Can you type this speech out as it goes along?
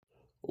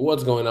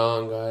What's going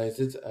on, guys?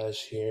 It's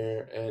Ash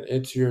here, and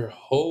it's your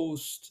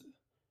host.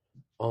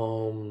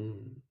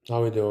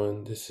 How we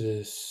doing?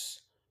 I'm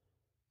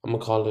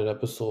gonna call it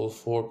episode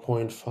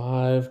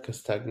 4.5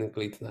 because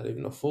technically it's not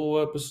even a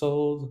full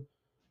episode.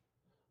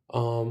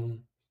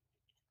 Um,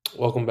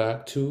 Welcome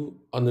back to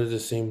Under the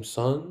Same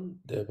Sun,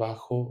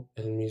 Debajo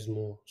el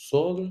mismo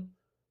sol.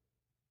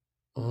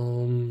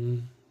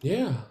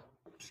 Yeah.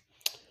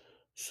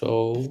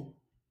 So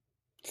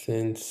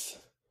since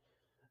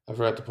I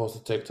forgot to post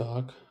a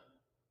TikTok,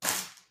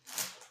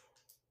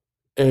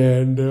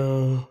 and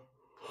I'm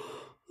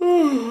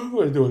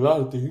gonna do a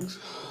lot of things.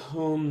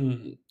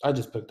 I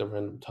just picked a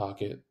random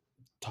topic,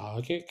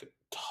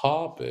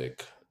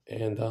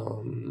 and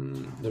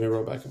let me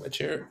roll back in my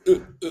chair,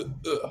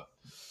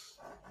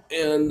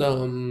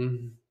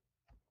 and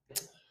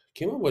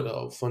came up with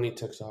a funny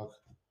TikTok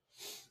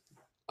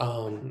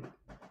um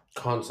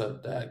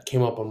concept that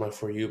came up on my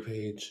For You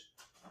page.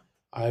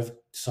 I've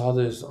saw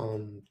this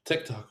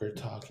TikToker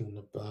talking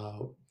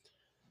about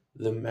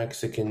the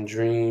Mexican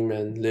dream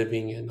and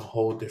living in a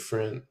whole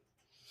different.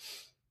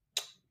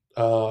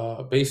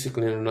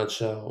 Basically, in a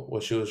nutshell,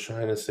 what she was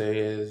trying to say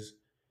is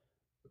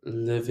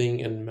living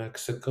in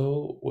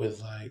Mexico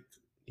with like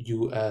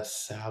US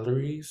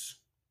salaries.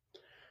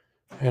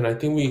 And I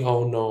think we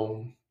all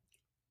know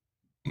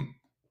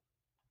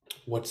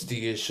what's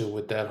the issue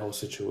with that whole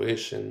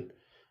situation.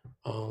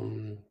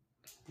 Um,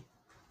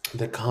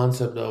 the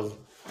concept of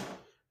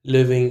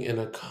living in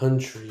a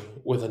country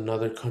with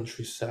another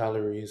country's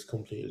salary is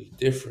completely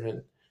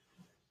different.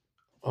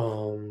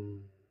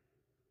 Um,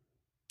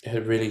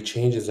 it really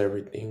changes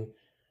everything,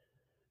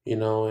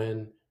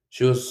 and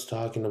she was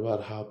talking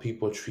about how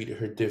people treated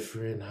her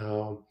different,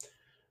 how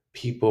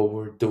people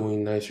were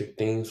doing nicer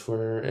things for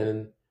her.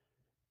 And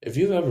if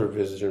you've ever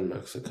visited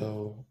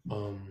Mexico,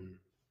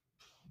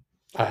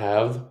 I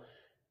have.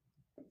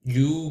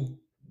 You,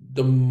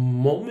 the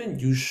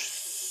moment you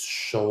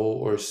show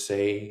or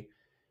say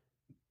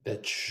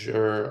that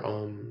you're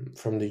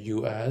from the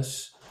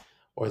U.S.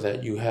 or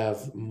that you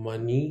have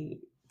money,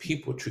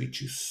 people treat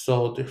you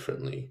so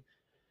differently.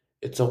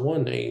 It's a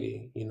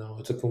 180.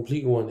 It's a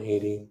complete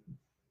 180.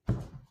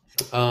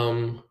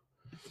 Um,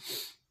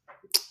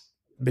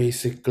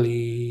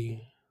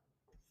 Basically,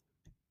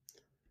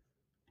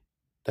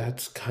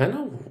 that's kind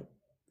of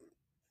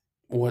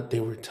what they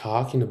were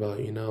talking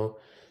about.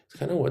 It's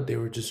kind of what they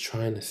were just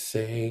trying to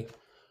say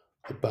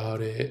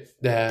about it,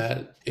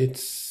 that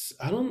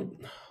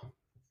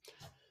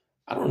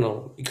I don't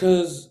know,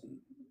 because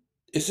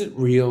is it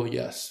real?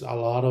 Yes, um a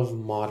lot of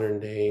modern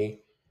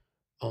day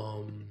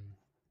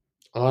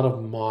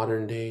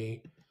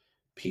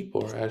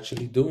people are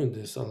actually doing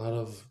this. A lot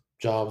of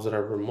jobs that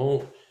are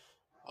remote,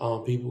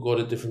 people go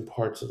to different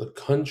parts of the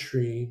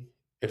country,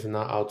 if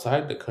not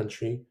outside the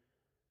country,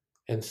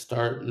 and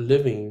start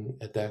living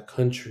at that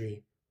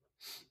country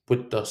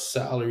with the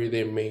salary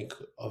they make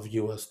of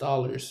US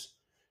dollars.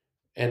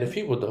 And if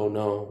people don't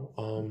know,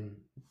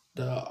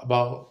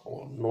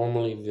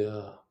 normally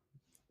the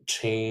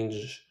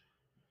change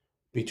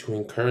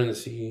between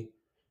currency,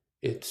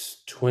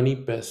 it's 20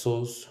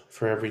 pesos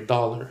for every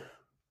dollar.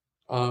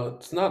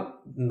 It's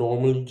not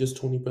normally just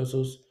 20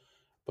 pesos,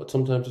 but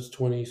sometimes it's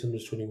 20,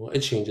 sometimes 21. It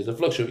changes, it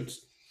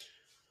fluctuates.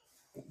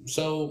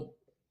 So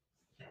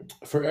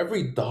for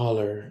every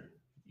dollar,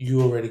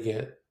 you already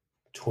get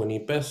 20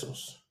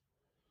 pesos,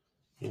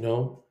 you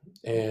know?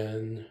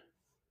 And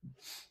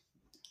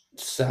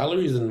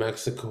salaries in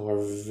Mexico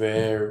are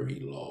very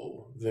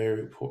low,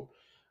 very poor.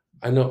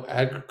 I know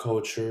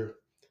agriculture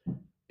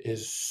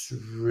is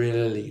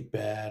really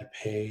bad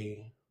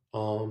pay,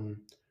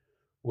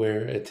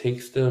 where it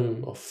takes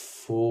them a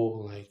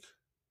full like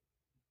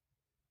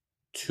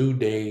 2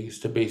 days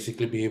to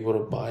basically be able to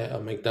buy a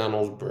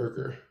McDonald's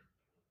burger.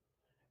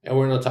 And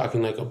we're not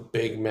talking like a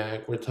Big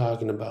Mac. We're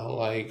talking about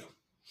like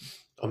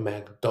a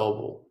Mac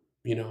double.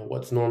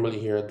 What's normally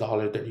here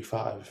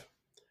 $1.35.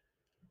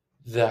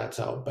 That's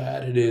how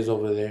bad it is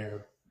over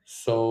there.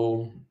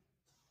 So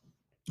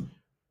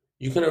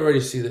you can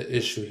already see the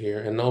issue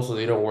here. And also,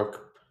 they don't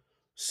work.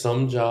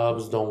 Some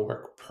jobs don't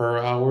work per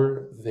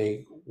hour.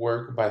 They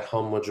work by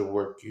how much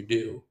work you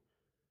do.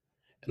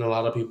 And a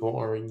lot of people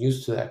aren't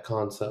used to that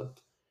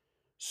concept.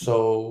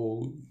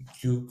 So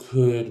you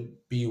could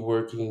be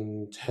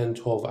working 10,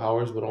 12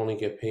 hours, but only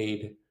get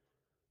paid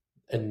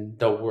in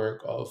the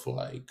work of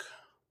like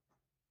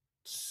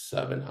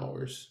 7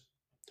 hours.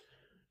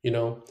 You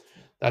know,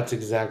 that's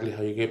exactly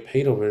how you get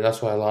paid over there.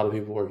 That's why a lot of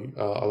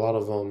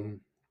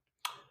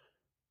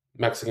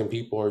Mexican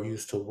people are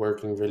used to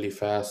working really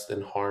fast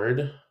and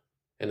hard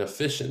and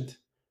efficient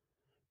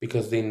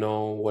because they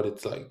know what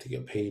it's like to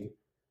get paid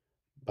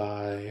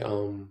by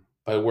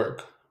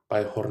work,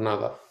 by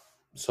jornada.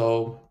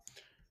 So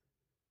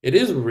it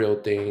is a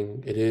real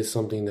thing. It is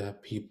something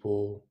that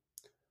people,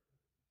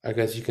 I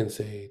guess you can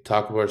say,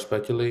 talk about or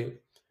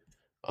speculate.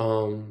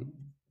 Um,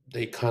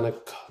 they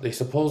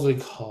supposedly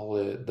call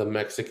it the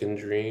Mexican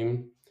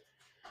dream,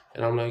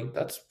 and I'm like,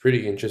 that's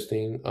pretty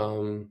interesting.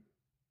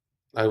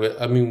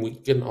 I mean, we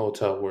can all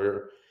tell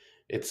we're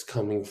it's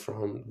coming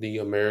from the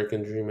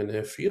American dream. And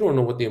if you don't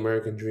know what the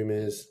American dream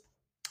is,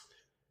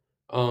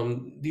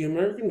 the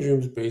American dream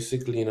is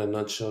basically, in a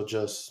nutshell,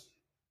 just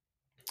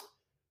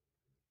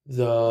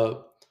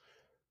the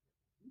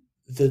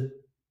the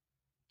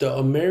the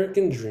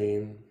American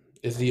dream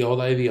is the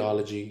old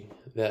ideology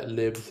that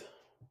lived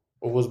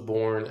or was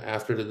born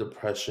after the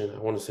Depression. I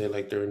want to say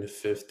like during the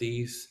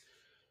 50s.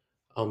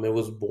 It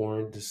was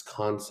born this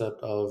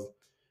concept of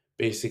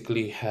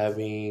basically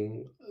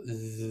having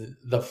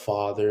the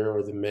father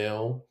or the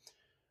male,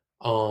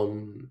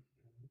 um,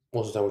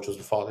 most of the time, which was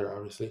the father,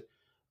 obviously,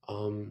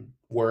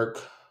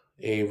 work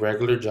a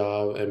regular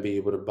job and be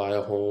able to buy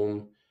a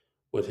home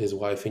with his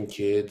wife and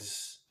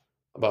kids,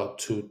 about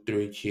two,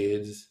 three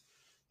kids,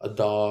 a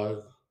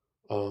dog,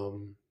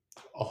 um,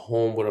 a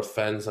home with a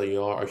fence, a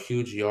yard, a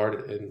huge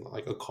yard, and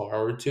like a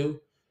car or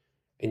two,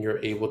 and you're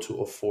able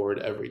to afford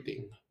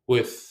everything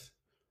with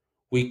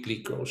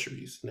weekly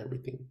groceries and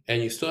everything,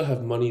 and you still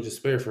have money to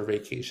spare for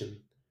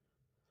vacation.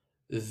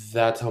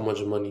 That's how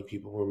much money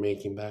people were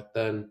making back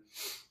then.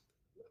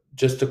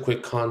 Just a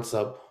quick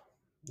concept,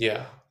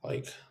 yeah,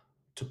 like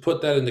to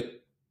put that into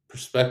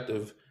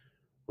perspective,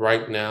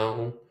 right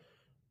now,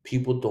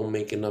 people don't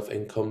make enough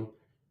income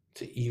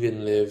to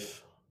even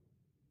live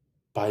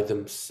by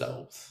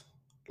themselves.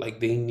 Like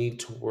they need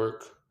to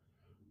work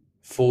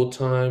full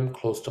time,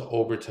 close to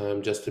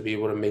overtime, just to be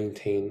able to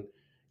maintain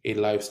a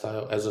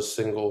lifestyle as a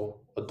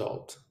single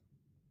adult.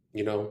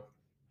 You know,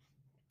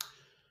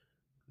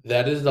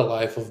 that is the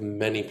life of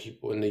many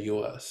people in the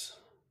US.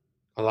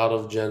 A lot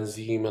of Gen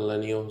Z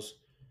millennials,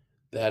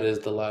 that is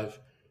the life.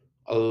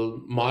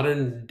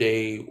 Modern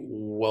day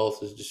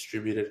wealth is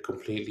distributed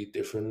completely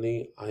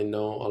differently. I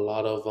know a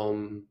lot of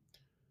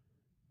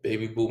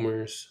baby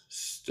boomers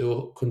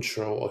still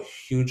control a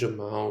huge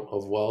amount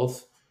of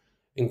wealth,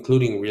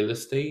 including real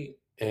estate.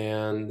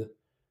 And,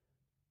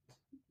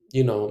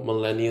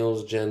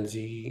 millennials, Gen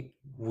Z,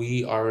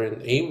 we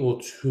aren't able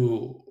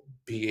to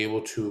be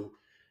able to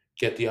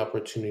get the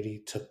opportunity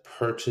to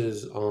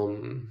purchase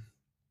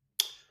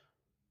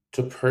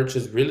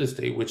real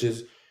estate, which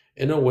is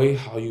in a way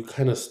how you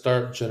kind of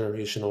start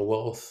generational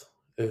wealth.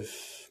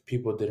 If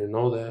people didn't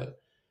know that,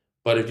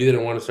 but if you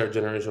didn't want to start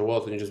generational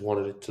wealth and you just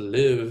wanted it to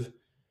live,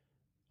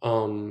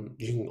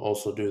 you can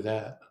also do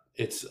that.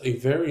 It's a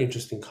very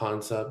interesting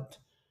concept,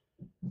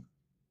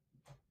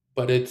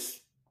 but it's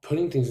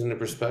putting things into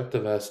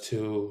perspective as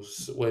to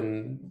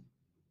when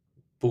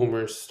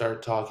boomers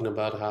start talking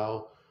about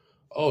how,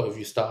 oh, if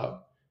you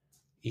stop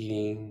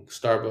eating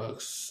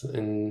Starbucks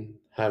and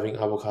having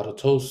avocado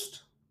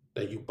toast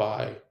that you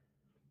buy,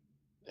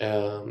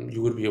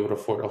 you would be able to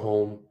afford a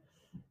home.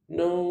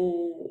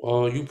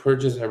 No, you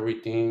purchase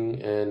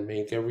everything and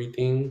make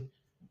everything.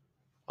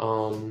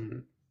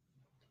 Um,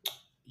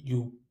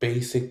 you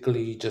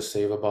basically just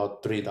save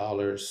about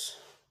 $3,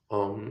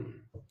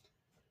 um,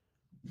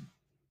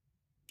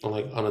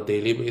 like on a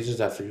daily basis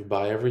after you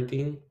buy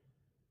everything.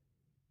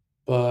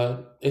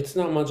 But it's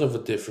not much of a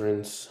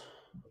difference.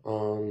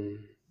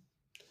 Um,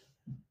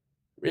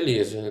 really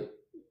isn't.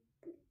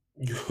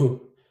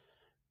 You,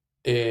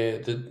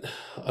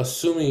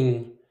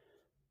 assuming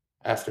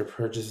after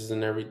purchases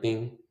and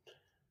everything,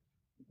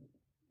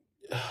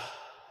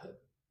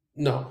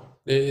 no,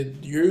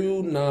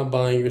 you're not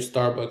buying your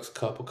Starbucks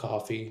cup of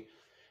coffee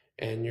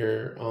and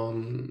your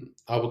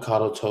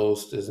avocado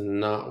toast is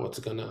not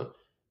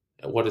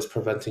what is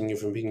preventing you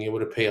from being able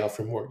to pay off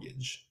your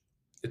mortgage.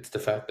 It's the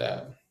fact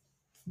that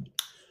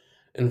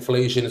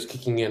inflation is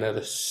kicking in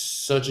at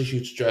such a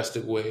huge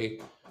drastic way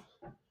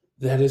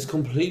that is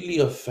completely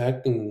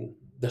affecting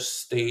the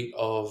state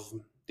of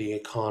the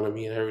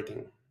economy and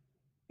everything.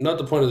 Not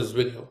the point of this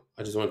video.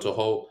 I just went to a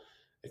whole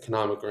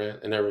economic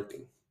rant and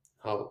everything,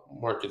 how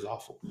market's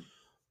awful.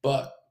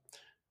 But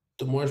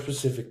the more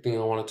specific thing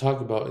I want to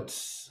talk about,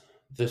 it's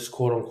this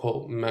quote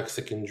unquote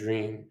Mexican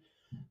dream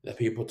that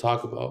people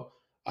talk about.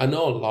 I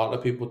know a lot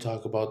of people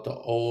talk about the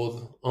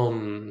old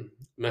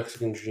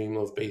Mexican dream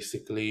of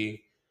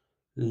basically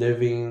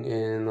living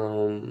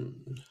in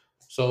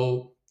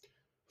so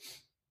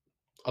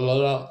a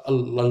lot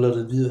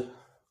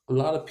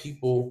of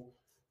people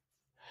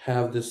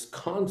have this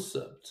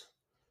concept,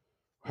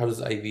 have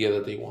this idea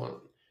that they want,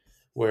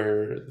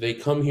 where they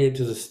come here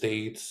to the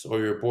States, or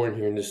you're born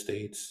here in the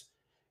States,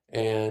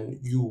 and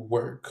you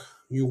work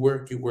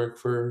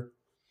for,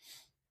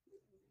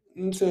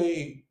 let's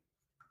say,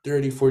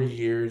 30, 40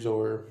 years,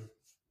 or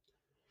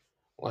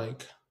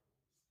like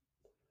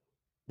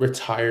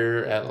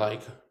retire at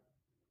like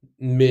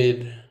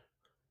mid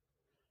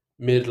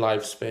mid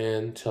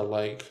lifespan to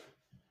like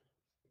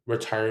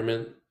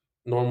retirement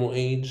normal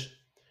age.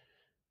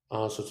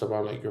 So it's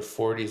around like your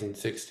 40s and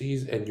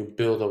 60s, and you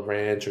build a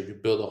ranch or you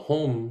build a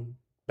home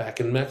back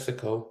in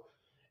Mexico,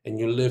 and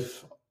you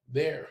live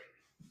there.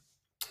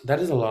 That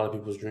is a lot of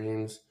people's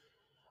dreams.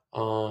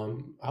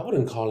 I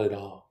wouldn't call it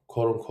a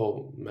quote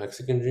unquote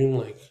Mexican dream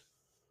like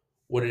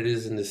what it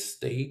is in the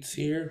States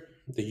here,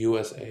 the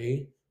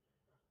USA,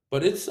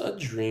 but it's a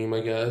dream,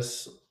 I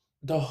guess.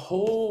 The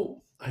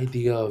whole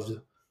idea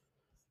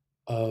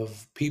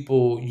of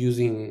people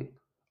using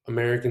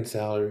American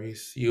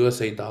salaries,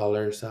 USA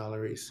dollar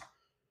salaries,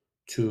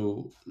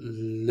 to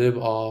live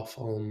off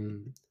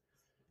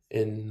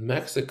in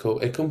Mexico,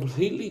 it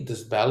completely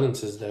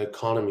disbalances the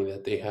economy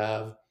that they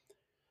have.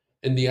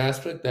 In the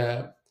aspect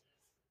that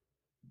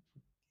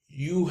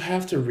you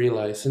have to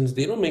realize, since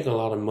they don't make a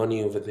lot of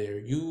money over there,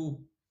 you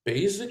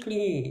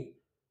basically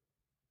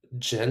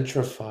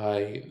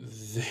gentrify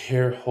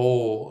their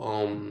whole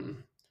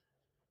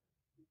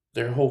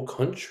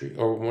country,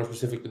 or more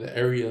specifically the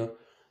area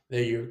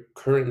that you're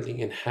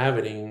currently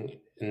inhabiting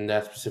in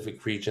that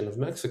specific region of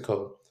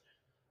Mexico.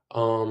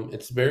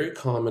 It's very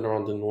common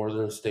around the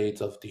northern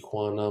states of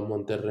Tijuana,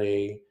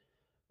 Monterrey,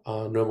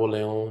 Nuevo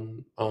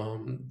León,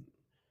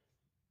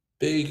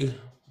 big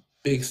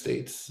big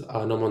states.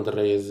 I know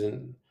Monterrey is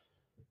in,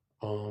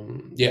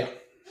 yeah,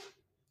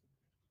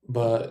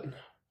 but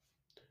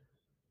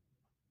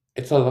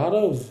it's a lot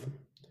of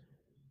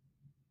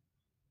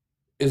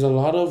is a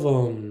lot of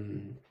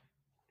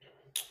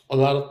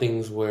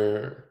things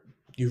where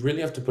you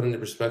really have to put into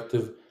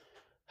perspective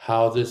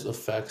how this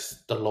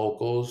affects the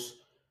locals,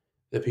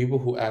 the people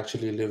who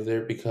actually live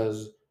there,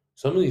 because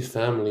some of these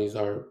families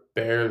are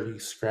barely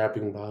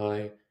scrapping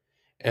by.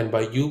 And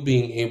by you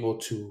being able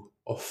to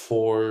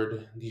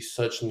afford these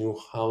such new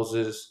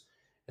houses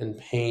and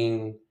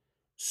paying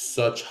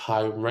such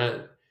high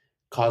rent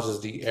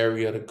causes the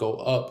area to go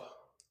up,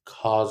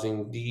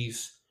 causing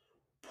these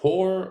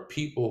poor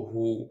people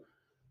who,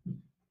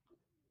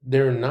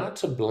 they're not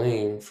to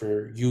blame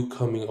for you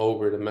coming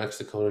over to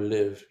Mexico to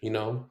live, you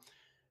know?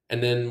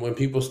 And then when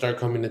people start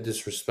coming to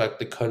disrespect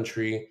the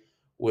country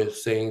with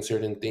saying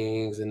certain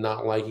things and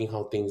not liking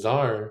how things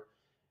are,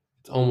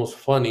 it's almost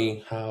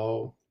funny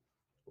how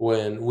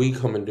when we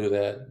come and do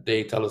that,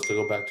 they tell us to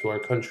go back to our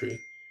country.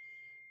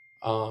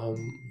 Um,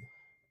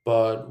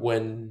 but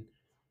when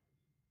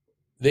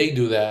they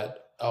do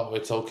that, oh,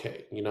 it's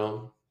okay, you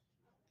know?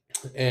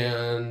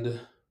 And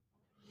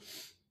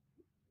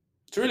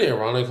it's really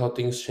ironic how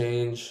things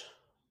change.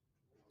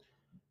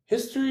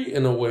 History,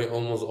 in a way,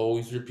 almost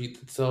always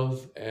repeats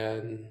itself.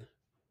 And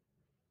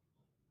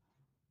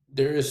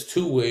there is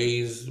two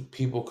ways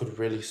people could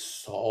really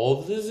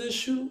solve this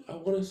issue, I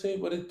want to say,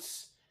 but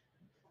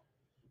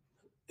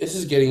this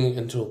is getting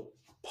into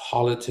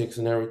politics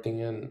and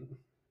everything. And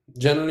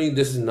generally,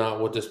 this is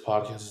not what this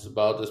podcast is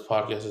about. This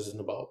podcast isn't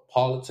about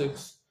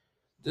politics.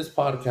 This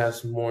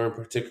podcast, more in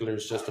particular,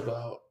 is just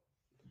about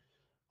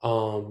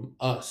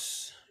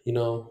us. You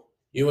know,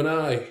 you and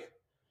I.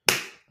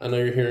 I know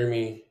you're hearing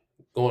me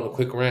go on a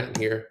quick rant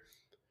here,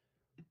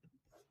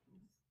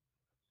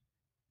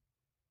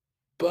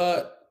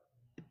 but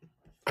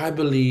I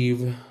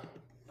believe, and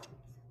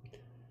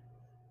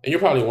you're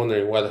probably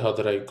wondering why the hell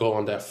did I go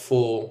on that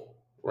full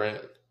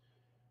rant.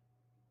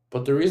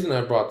 But the reason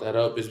I brought that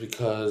up is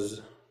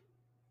because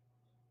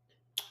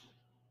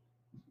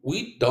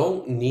we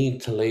don't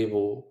need to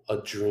label a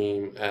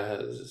dream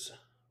as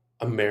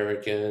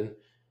American,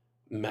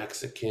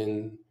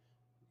 Mexican,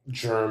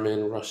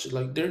 German, Russian.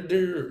 Like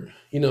they're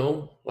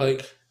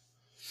like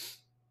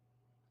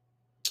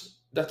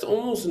that's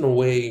almost in a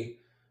way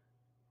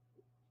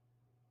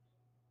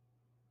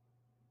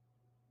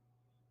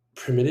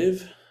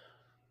primitive.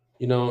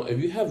 You know,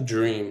 if you have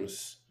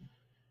dreams,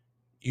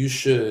 you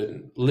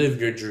should live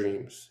your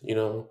dreams,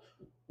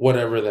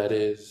 whatever that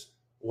is,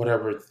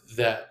 whatever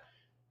that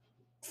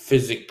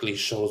physically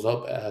shows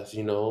up as,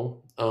 in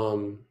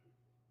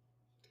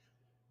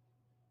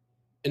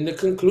the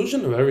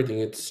conclusion of everything,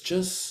 it's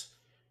just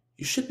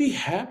you should be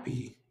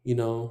happy, you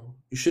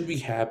should be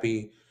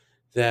happy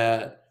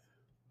that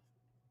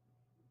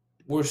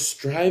we're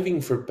striving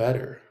for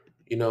better,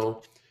 you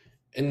know,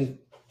 and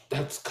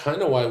that's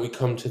kind of why we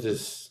come to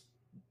this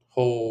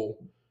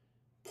whole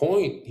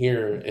point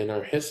here in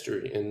our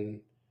history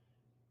in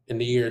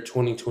the year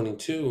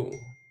 2022.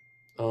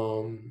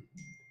 um,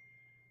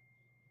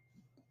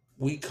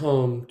 we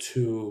come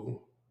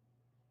to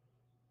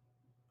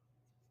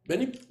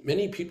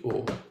many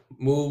people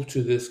move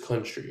to this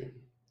country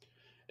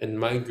and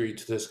migrate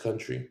to this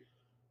country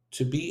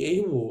to be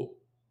able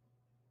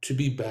to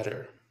be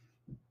better,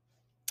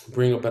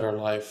 bring a better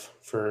life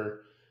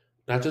for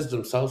not just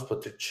themselves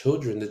but their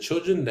children, the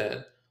children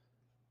that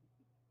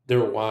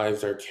their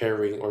wives are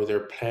carrying or they're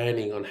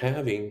planning on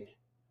having.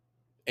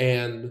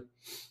 And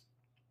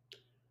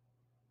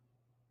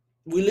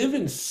we live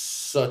in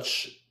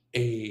such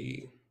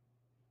a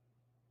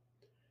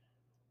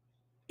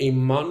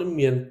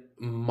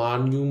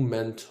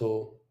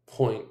monumental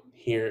point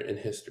here in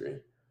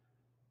history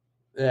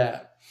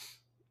that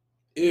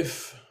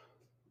if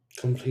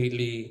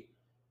completely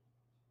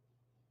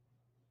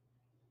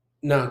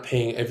not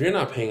paying if you're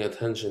not paying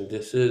attention,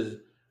 this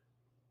is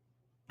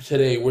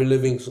today we're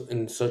living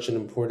in such an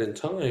important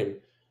time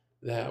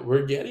that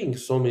we're getting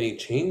so many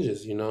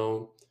changes,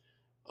 so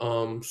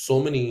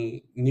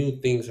many new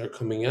things are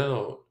coming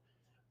out,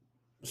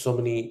 so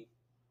many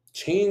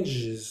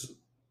changes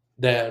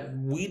that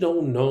we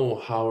don't know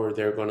how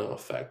they're going to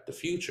affect the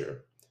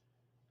future,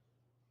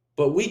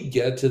 but we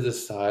get to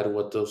decide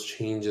what those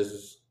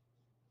changes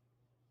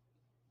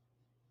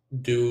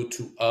do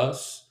to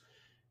us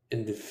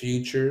in the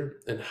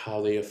future and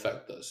how they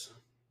affect us.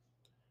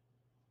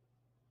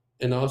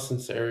 In all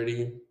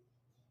sincerity,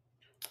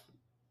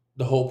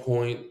 the whole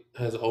point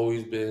has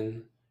always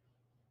been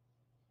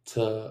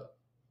to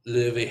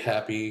live a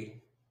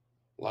happy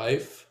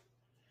life.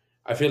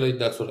 I feel like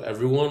that's what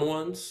everyone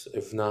wants,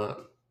 if not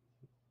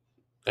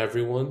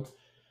everyone.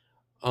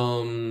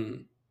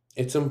 Um,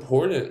 it's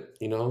important,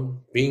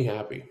 being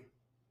happy.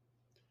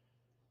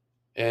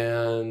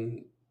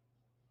 And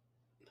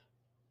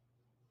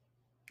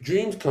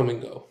dreams come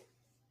and go.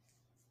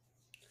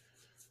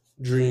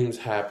 Dreams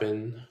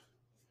happen.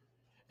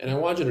 And I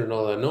want you to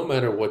know that no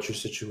matter what your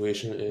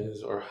situation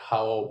is or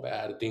how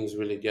bad things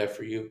really get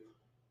for you,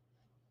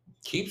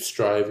 keep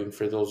striving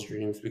for those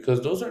dreams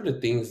because those are the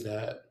things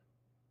that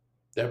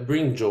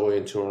bring joy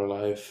into our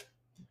life.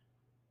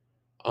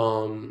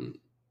 Um,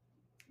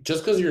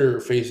 just because you're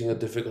facing a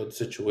difficult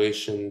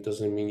situation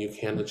doesn't mean you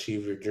can't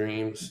achieve your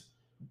dreams.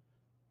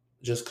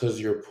 Just because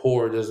you're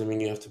poor doesn't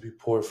mean you have to be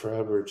poor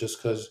forever.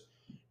 Just because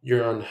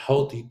you're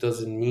unhealthy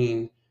doesn't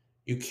mean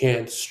you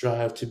can't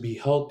strive to be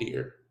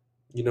healthier.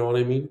 You know what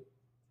I mean?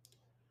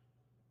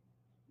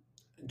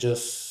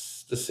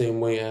 Just the same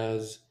way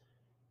as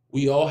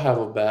we all have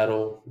a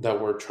battle that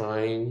we're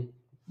trying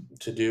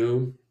to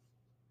do,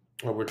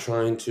 or we're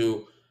trying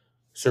to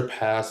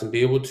surpass and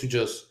be able to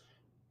just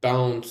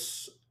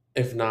bounce,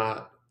 if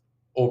not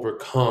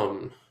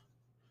overcome,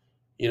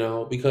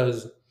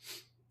 because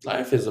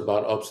life is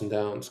about ups and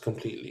downs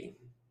completely.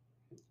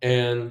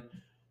 And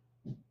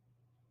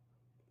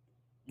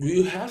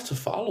you have to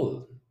follow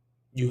them.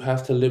 You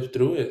have to live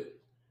through it.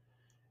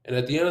 And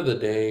at the end of the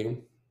day,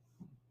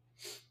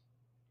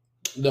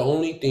 the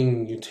only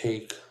thing you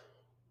take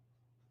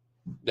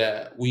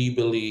that we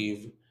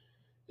believe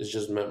is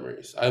just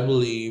memories. I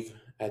believe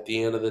at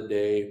the end of the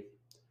day,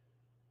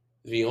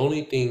 the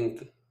only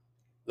thing,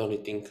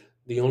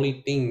 the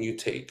only thing you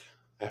take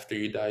after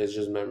you die is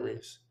just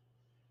memories.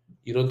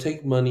 You don't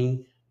take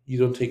money, you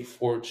don't take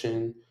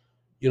fortune,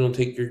 you don't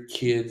take your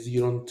kids, you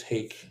don't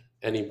take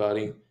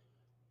anybody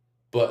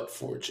but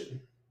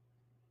fortune.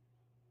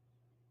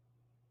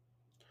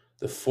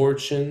 The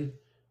fortune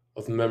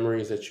of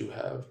memories that you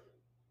have.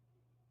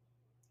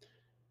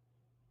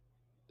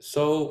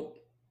 So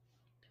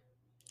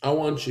I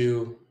want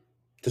you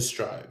to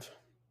strive.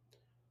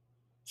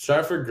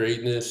 Strive for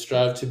greatness,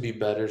 strive to be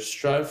better,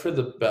 strive for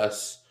the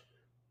best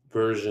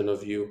version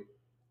of you.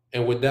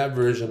 And with that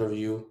version of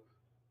you,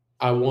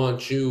 I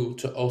want you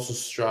to also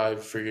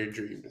strive for your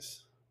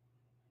dreams.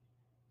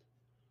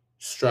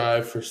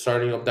 Strive for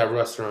starting up that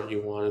restaurant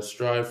you want,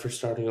 strive for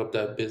starting up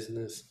that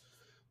business,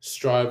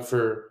 strive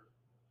for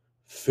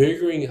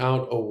figuring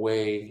out a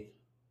way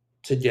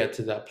to get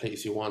to that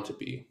place you want to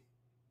be.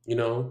 You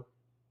know,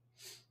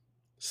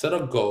 set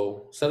a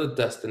goal, set a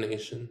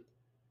destination,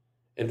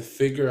 and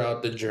figure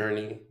out the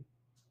journey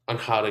on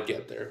how to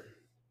get there.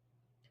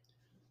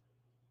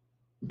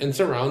 And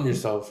surround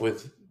yourself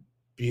with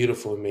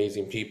beautiful,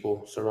 amazing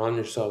people. Surround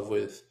yourself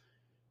with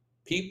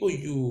people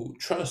you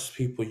trust,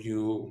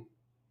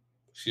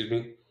 excuse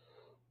me,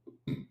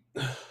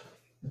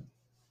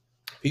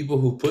 people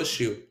who push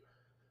you.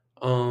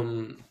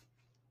 Um,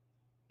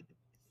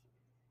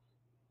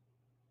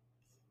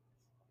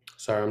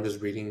 sorry, I'm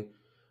just reading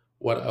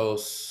what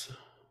else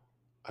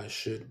I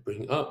should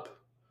bring up.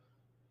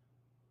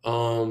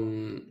 I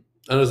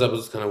know this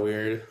episode's kind of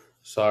weird.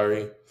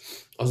 Sorry.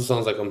 Also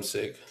sounds like I'm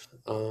sick.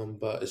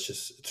 But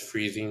it's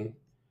freezing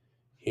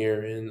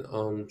here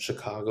in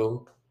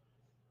Chicago.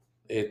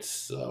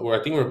 It's where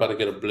I think we're about to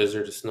get a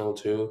blizzard of snow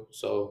too.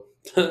 So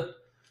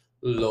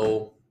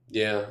low,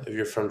 yeah. If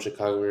you're from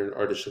Chicago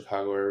or the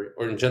Chicago area,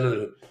 or in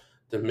general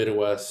the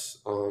Midwest,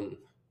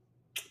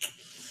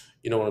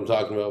 you know what I'm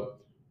talking about.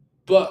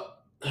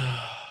 But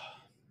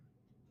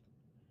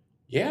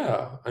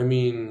yeah, I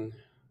mean,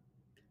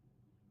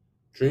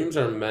 dreams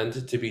are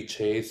meant to be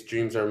chased.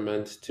 Dreams are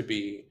meant to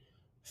be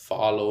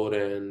followed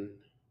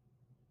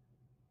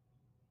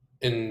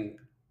and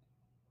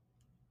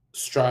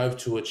strive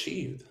to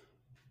achieve.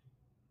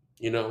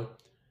 You know,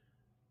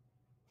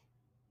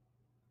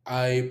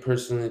 I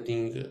personally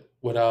think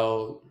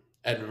without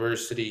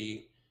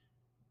adversity,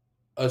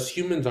 us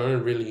humans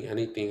aren't really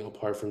anything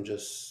apart from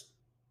just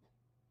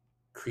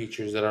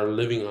creatures that are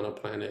living on a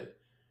planet.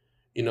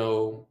 You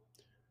know,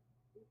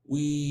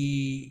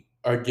 we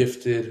are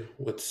gifted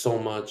with so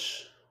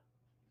much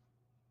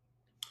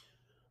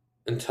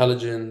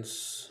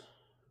intelligence,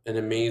 an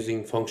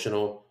amazing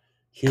functional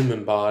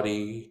human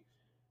body,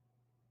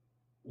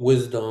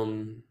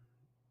 wisdom,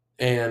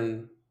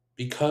 and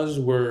because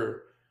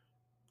we're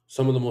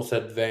some of the most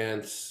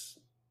advanced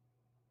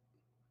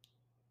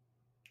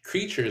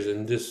creatures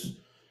in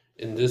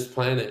this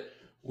planet,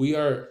 we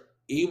are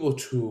able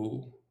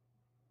to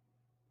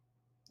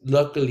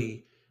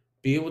luckily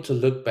be able to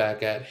look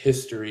back at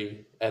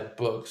history, at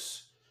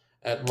books,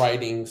 at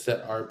writings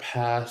that our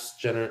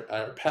past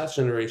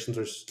generations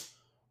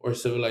or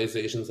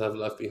civilizations have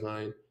left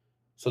behind,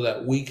 so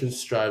that we can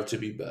strive to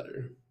be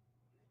better.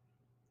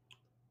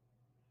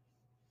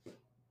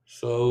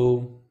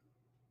 So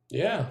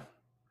yeah,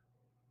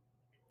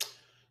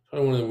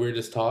 Kind of one of the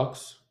weirdest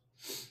talks.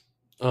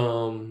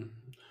 Um,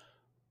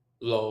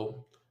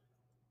 low.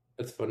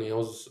 It's funny.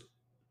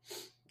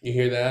 You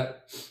hear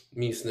that?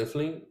 Me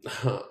sniffling.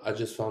 I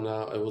just found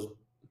out it was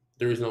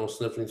the reason I was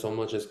sniffling so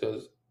much is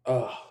because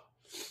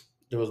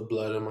there was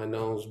blood in my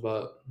nose.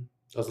 But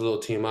that's a little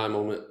TMI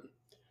moment.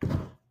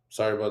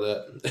 Sorry about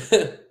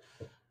that.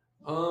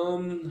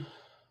 um,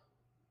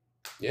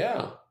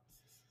 yeah.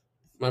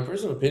 My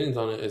personal opinions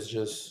on it is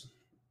just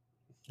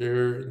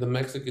the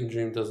Mexican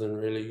dream doesn't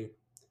really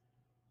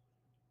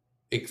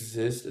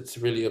exist. It's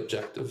really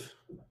objective,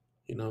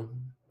 you know.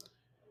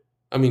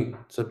 I mean,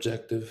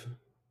 subjective.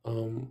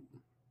 Um,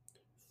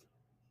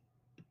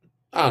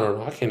 I don't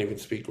know. I can't even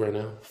speak right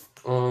now.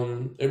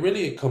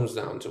 It comes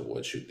down to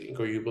what you think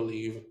or you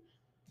believe,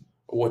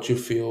 or what you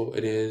feel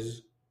it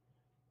is.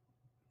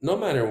 No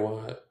matter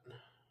what,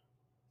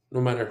 no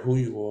matter who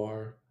you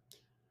are,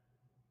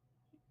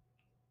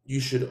 you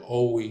should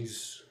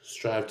always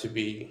strive to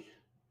be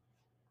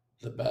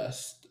the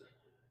best,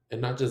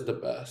 and not just the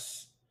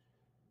best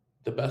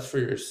for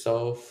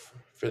yourself,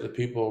 for the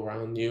people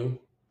around you,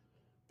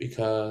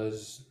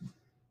 because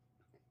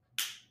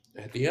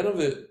at the end of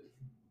the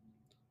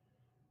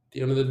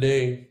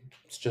day,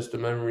 it's just the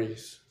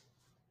memories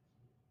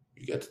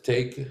you get to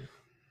take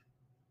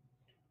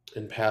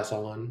and pass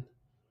on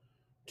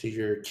to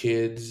your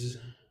kids,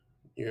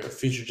 your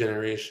future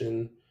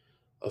generation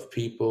of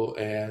people,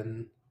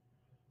 and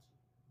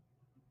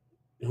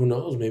who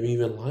knows, maybe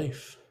even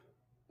life,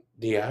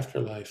 the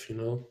afterlife.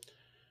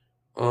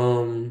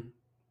 Um,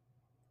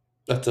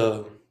 that's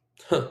a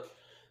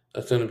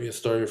that's gonna be a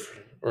story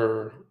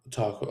or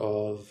talk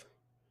of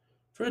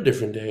for a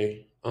different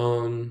day.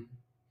 The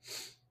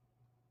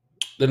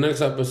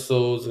next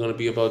episode is gonna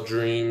be about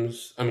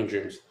dreams. I mean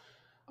dreams.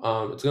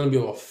 It's gonna be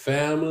about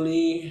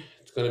family.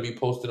 It's gonna be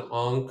posted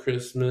on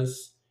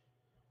Christmas.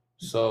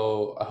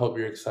 So I hope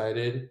you're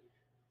excited.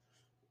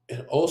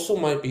 It also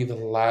might be the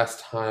last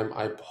time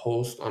I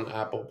post on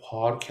Apple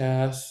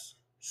Podcasts.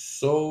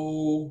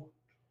 So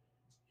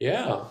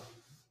yeah,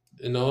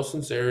 in all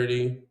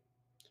sincerity,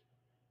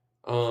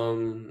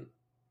 um,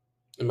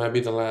 it might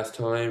be the last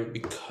time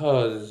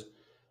because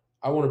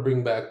I want to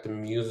bring back the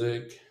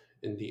music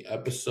in the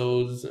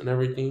episodes and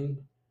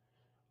everything.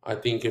 I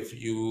think if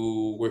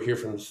you were here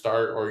from the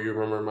start or you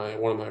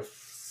remember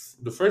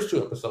the first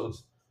two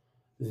episodes,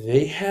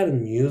 they had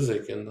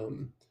music in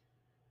them.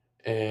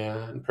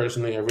 And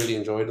personally, I really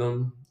enjoyed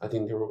them. I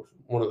think they were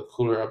one of the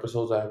cooler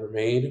episodes I ever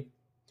made.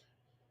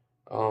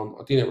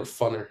 I think they were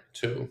funner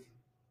too.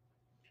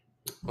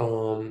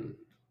 Um,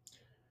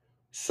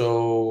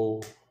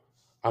 so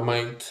I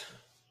might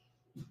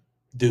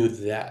do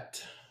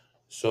that.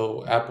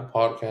 So Apple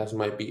Podcasts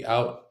might be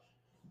out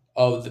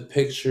of the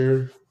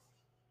picture,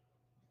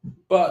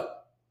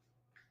 but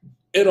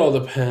it all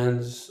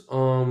depends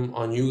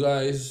on you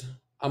guys.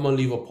 I'm gonna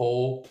leave a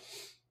poll.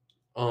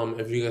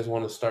 If you guys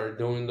want to start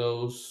doing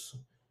those,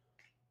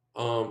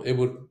 it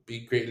would be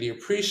greatly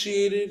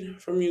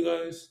appreciated from you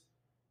guys.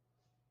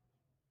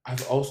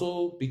 I've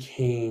also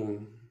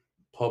became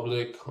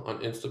public on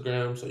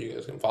Instagram, so you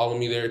guys can follow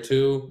me there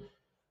too.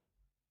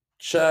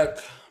 Check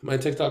my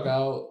TikTok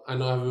out. I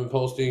know I haven't been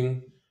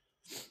posting,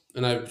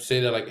 and I say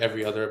that like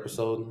every other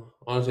episode.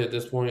 Honestly, at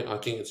this point, I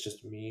think it's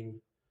just a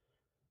meme.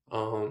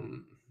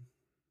 Um,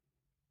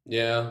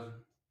 yeah,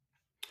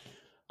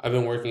 I've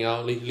been working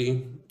out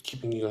lately,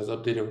 keeping you guys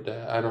updated with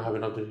that. I don't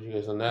haven't updated you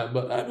guys on that,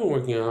 but I've been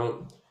working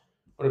out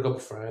with a couple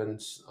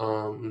friends.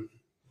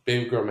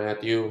 Baby girl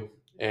Matthew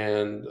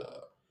and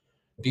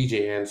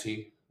DJ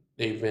Ansi.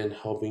 They've been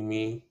helping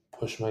me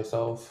push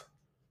myself.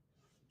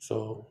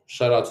 So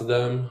shout out to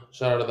them.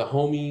 Shout out to the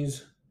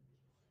homies.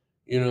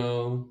 You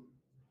know,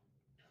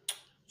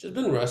 just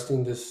been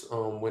resting this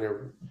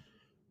winter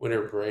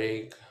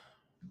break.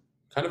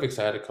 Kind of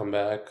excited to come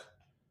back.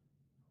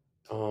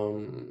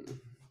 Um,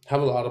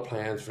 have a lot of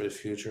plans for the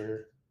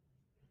future.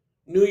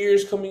 New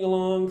Year's coming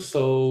along,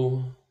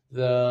 so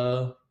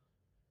the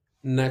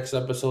next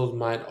episode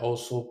might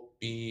also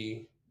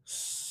be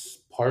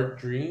part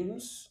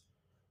dreams,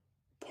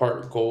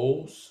 part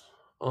goals.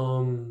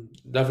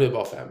 Definitely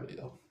about family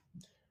though.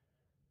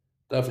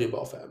 Definitely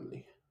about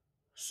family.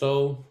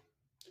 So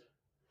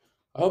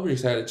I hope you're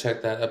excited to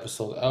check that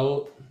episode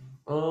out.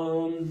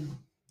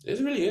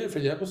 It's really it for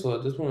the episode.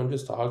 At this point, I'm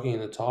just talking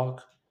to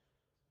talk.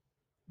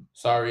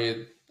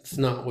 Sorry, it's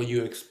not what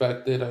you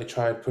expected. I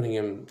tried putting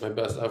in my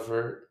best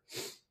effort.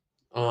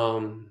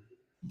 Um,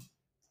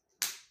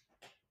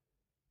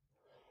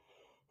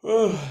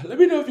 Let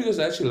me know if you guys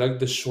actually like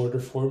the shorter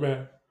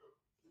format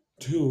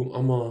too.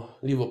 I'm gonna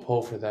leave a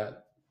poll for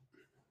that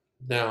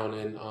down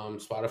in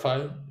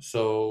Spotify.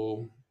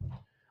 So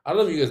I don't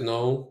know if you guys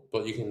know,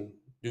 but you can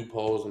do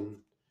polls and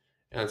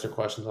answer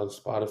questions on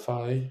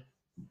Spotify.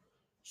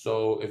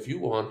 So if you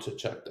want to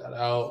check that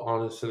out,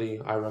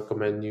 honestly, I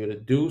recommend you to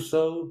do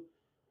so.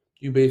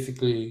 You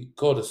basically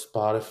go to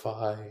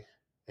Spotify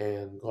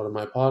and go to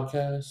my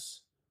podcast.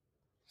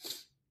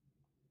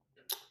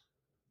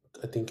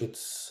 I think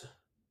it's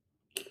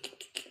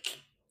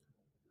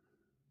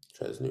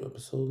try this new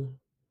episode.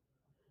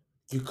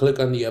 You click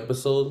on the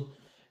episode,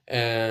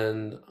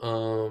 and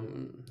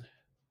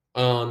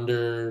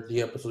under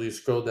the episode, you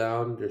scroll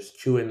down. There's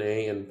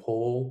Q&A and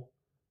poll,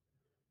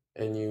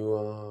 and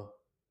you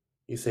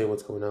say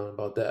what's going on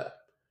about that.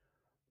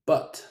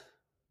 But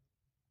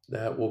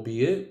that will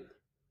be it.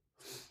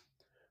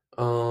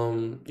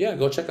 Yeah,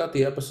 go check out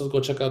the episodes. Go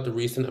check out the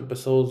recent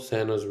episodes.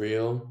 Santa's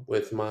Real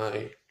with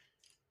my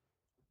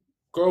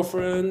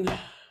girlfriend,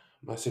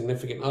 my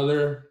significant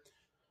other.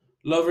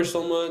 Love her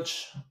so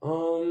much.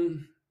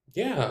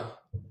 Yeah.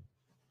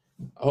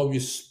 I hope you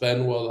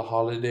spend well the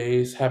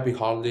holidays. Happy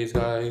holidays,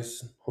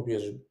 guys. Hope you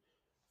guys are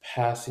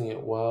passing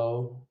it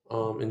well.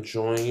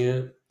 Enjoying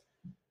it.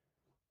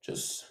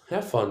 Just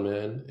have fun,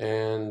 man.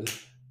 And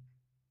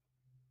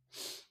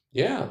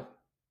yeah.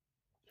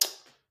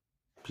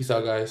 Peace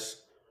out, guys.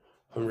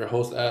 I'm your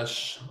host,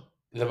 Ash.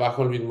 Debajo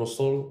del mismo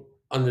sol,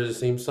 under the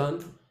same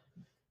sun.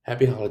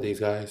 Happy holidays,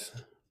 guys.